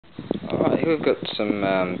Right, here we've got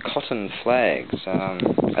some cotton flags.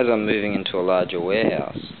 As I'm moving into a larger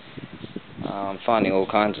warehouse, I'm finding all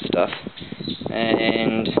kinds of stuff,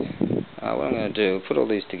 and what I'm going to do, put all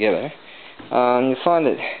these together. You'll find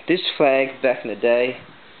that this flag back in the day,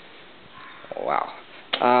 wow,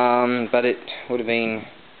 but it would have been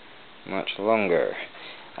much longer.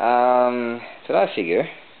 So I figure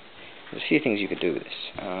there's a few things you could do with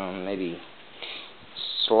this. Maybe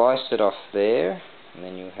slice it off there, and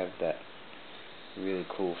then you'll have that really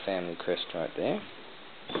cool family crest right there.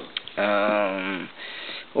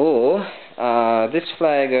 Or this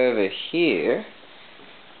flag over here,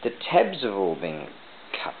 the tabs have all been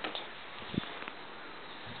cut.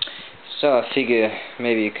 So I figure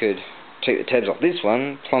maybe you could take the tabs off this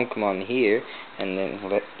one, plonk them on here, and then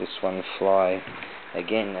let this one fly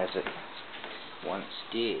again as it once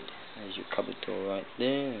did. There's your kabuto right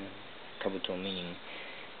there. Kabuto meaning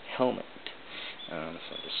helmet. So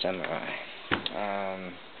the samurai.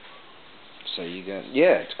 So you got,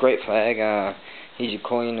 yeah, it's a great flag. Here's your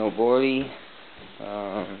koin obori.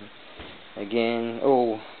 Again,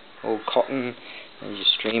 all cotton. There's your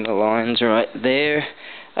streamer lines right there.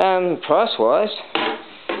 Price wise,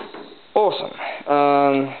 awesome.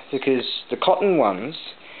 Because the cotton ones,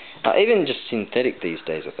 even just synthetic these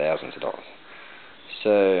days, are thousands of dollars.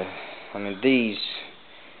 So I mean, these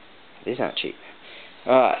aren't cheap.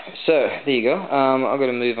 Alright, so there you go. I've got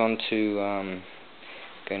to move on to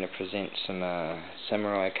going to present some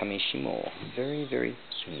samurai kamishimo very, very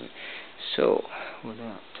soon. So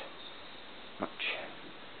without much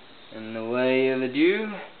in the way of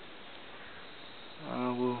ado,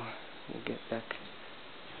 we'll get back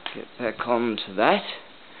on to that,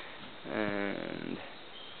 and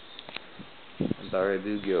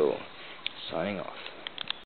ABAREBUGYO signing off.